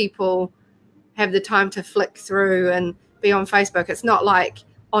know people have the time to flick through and be on Facebook. It's not like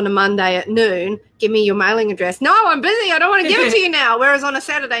on a Monday at noon, give me your mailing address. No, I'm busy. I don't want to give it to you now. Whereas on a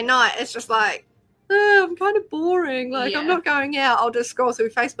Saturday night, it's just like, oh, I'm kind of boring. Like, I'm not going out. I'll just scroll through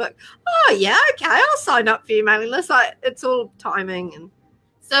Facebook. Oh, yeah, okay, I'll sign up for your mailing list. Like, it's all timing. And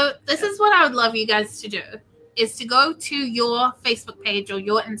so this is what I would love you guys to do, is to go to your Facebook page or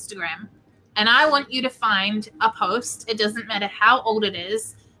your Instagram, and I want you to find a post, it doesn't matter how old it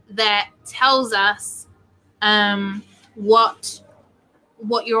is, that tells us what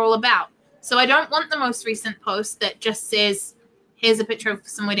you're all about. So I don't want the most recent post that just says, here's a picture of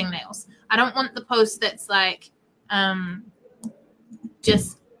some wedding nails. I don't want the post that's like,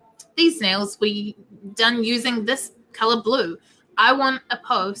 just these nails we done using this color blue. I want a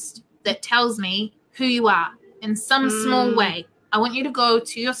post that tells me who you are in some small way. I want you to go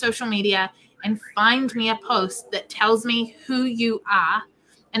to your social media and find me a post that tells me who you are,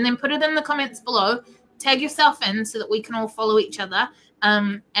 and then put it in the comments below. Tag yourself in so that we can all follow each other,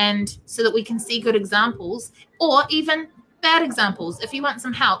 and so that we can see good examples or even bad examples. If you want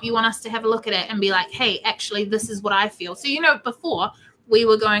some help, you want us to have a look at it and be like, hey, actually, this is what I feel. So, before we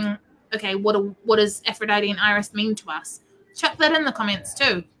were going, okay, what does Aphrodite and Iris mean to us? Chuck that in the comments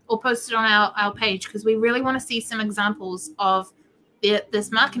too, or post it on our page, because we really want to see some examples of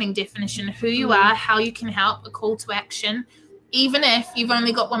this marketing definition, who you are, how you can help, a call to action, even if you've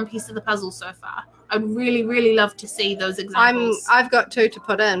only got one piece of the puzzle so far. I'd really, really love to see those examples. I've got 2 to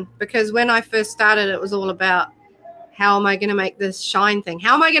put in, because when I first started, it was all about, how am I going to make this shine thing?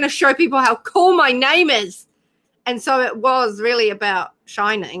 How am I going to show people how cool my name is? And so it was really about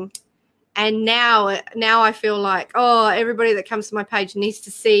shining. And now I feel like, oh, everybody that comes to my page needs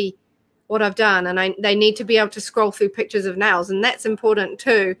to see what I've done, and they need to be able to scroll through pictures of nails, and that's important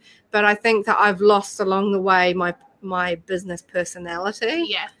too. But I think that I've lost along the way my business personality.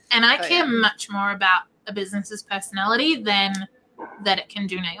 Yeah, and I care much more about a business's personality than that it can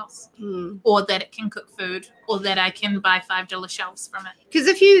do nails, or that it can cook food, or that I can buy $5 shelves from it. Because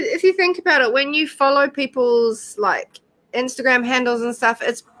if you think about it, when you follow people's like Instagram handles and stuff,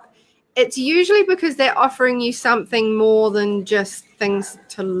 it's usually because they're offering you something more than just things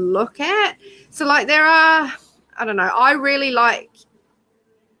to look at. So like there are, I don't know, I really like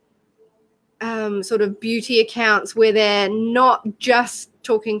sort of beauty accounts where they're not just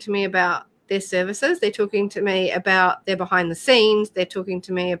talking to me about their services. They're talking to me about their behind the scenes. They're talking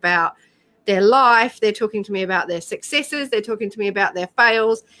to me about their life. They're talking to me about their successes. They're talking to me about their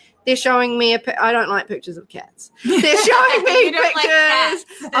fails. They're showing me I don't like pictures of cats. They're showing me pictures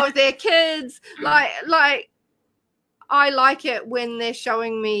of their kids. Like I like it when they're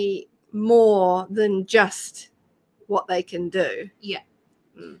showing me more than just what they can do. Yeah.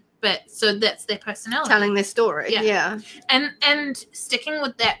 But so that's their personality. Telling their story. Yeah. And sticking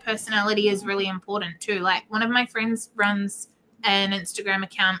with that personality is really important too. Like one of my friends runs an Instagram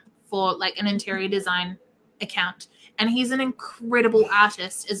account for like an interior design account. And he's an incredible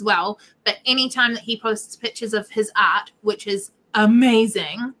artist as well. But anytime that he posts pictures of his art, which is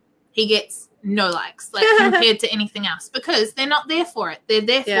amazing, he gets no likes, like compared to anything else, because they're not there for it. They're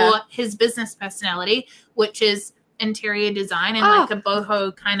there for his business personality, which is interior design and like a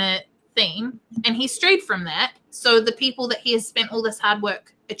boho kind of theme. And he strayed from that. So the people that he has spent all this hard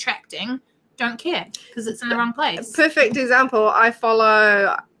work attracting don't care because it's in the wrong place. Perfect example. I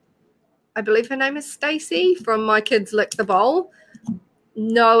follow, I believe her name is Stacy from My Kids Lick the Bowl.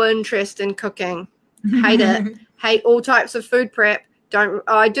 No interest in cooking. Hate it. Hate all types of food prep.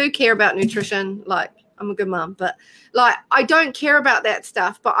 I do care about nutrition. Like, I'm a good mom, but like, I don't care about that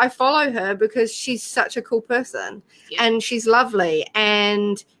stuff, but I follow her because she's such a cool person and she's lovely.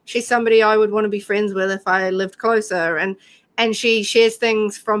 And she's somebody I would want to be friends with if I lived closer. And she shares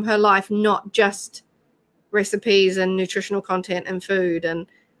things from her life, not just recipes and nutritional content and food and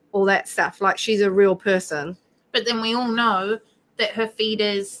all that stuff. Like, she's a real person. But then we all know that her feed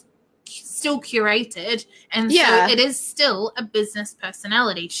is still curated, and so it is still a business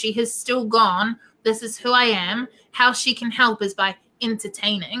personality. She has still gone, this is who I am. How she can help is by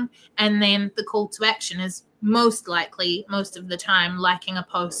entertaining, and then the call to action is most likely, most of the time, liking a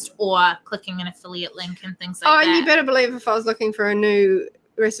post or clicking an affiliate link and things like that. Oh, and you better believe if I was looking for a new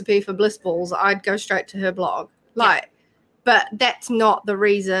recipe for bliss balls, I'd go straight to her blog. Like, but that's not the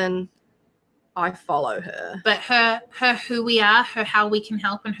reason I follow her. But her who we are, her how we can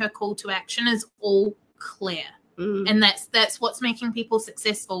help, and her call to action is all clear. And that's what's making people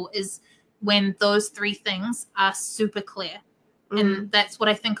successful, is when those three things are super clear. And that's what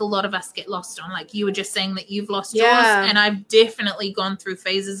I think a lot of us get lost on. Like you were just saying that you've lost yours, and I've definitely gone through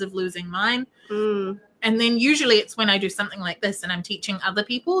phases of losing mine. And then usually it's when I do something like this and I'm teaching other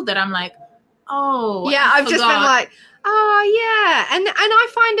people that I'm like, oh, yeah, I've just been like, oh yeah. And I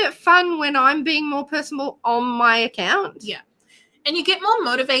find it fun when I'm being more personal on my account. Yeah. And you get more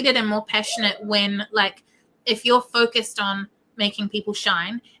motivated and more passionate when, like, if you're focused on making people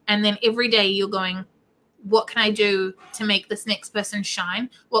shine, and then every day you're going, what can I do to make this next person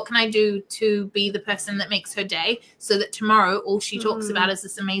shine? What can I do to be the person that makes her day so that tomorrow all she talks about is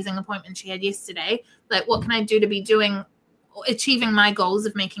this amazing appointment she had yesterday? Like, what can I do to be achieving my goals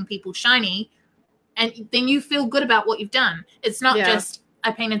of making people shiny? And then you feel good about what you've done. It's not just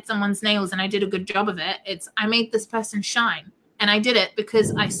I painted someone's nails and I did a good job of it. It's I made this person shine, and I did it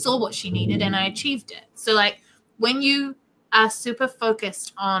because I saw what she needed and I achieved it. So like when you are super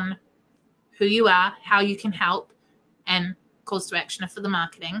focused on who you are, how you can help, and calls to action are for the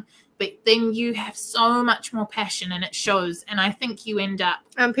marketing, but then you have so much more passion and it shows. And I think you end up...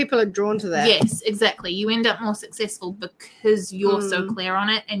 And people are drawn to that. Yes, exactly. You end up more successful because you're so clear on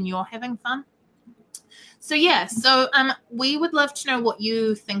it and you're having fun. So yeah, we would love to know what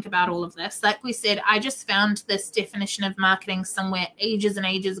you think about all of this. Like we said, I just found this definition of marketing somewhere ages and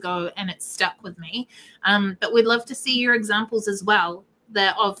ages ago and it stuck with me. But we'd love to see your examples as well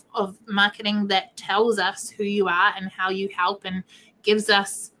of marketing that tells us who you are and how you help and gives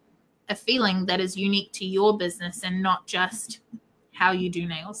us a feeling that is unique to your business and not just how you do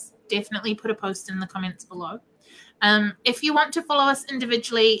nails. Definitely put a post in the comments below. If you want to follow us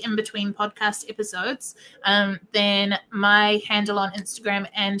individually in between podcast episodes, then my handle on Instagram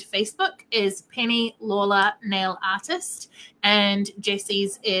and Facebook is Penny Lawler Nail Artist, and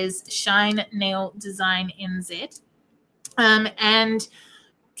Jessie's is Shine Nail Design NZ. And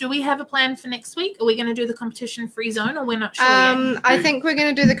do we have a plan for next week? Are we going to do the competition-free zone, or we're not sure yet? I think we're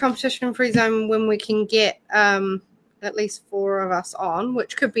going to do the competition-free zone when we can get at least 4 of us on,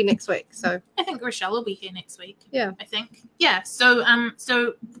 which could be next week. So I think Rochelle will be here next week. Yeah. I think. Yeah.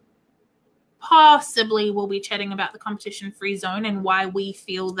 So possibly we'll be chatting about the competition-free zone and why we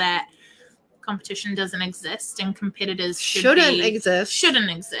feel that competition doesn't exist and competitors shouldn't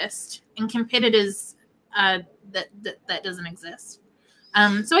exist, and competitors that doesn't exist.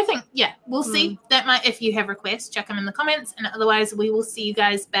 So I think, we'll see. That might, if you have requests, check them in the comments. And otherwise, we will see you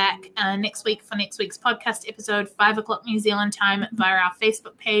guys back next week for next week's podcast episode, 5:00 New Zealand time, via our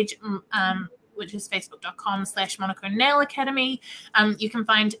Facebook page, which is facebook.com/Monaco Nail Academy. You can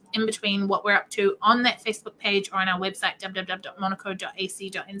find in between what we're up to on that Facebook page or on our website,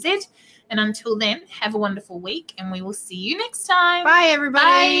 www.monaco.ac.nz. And until then, have a wonderful week, and we will see you next time. Bye,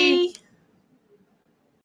 everybody. Bye.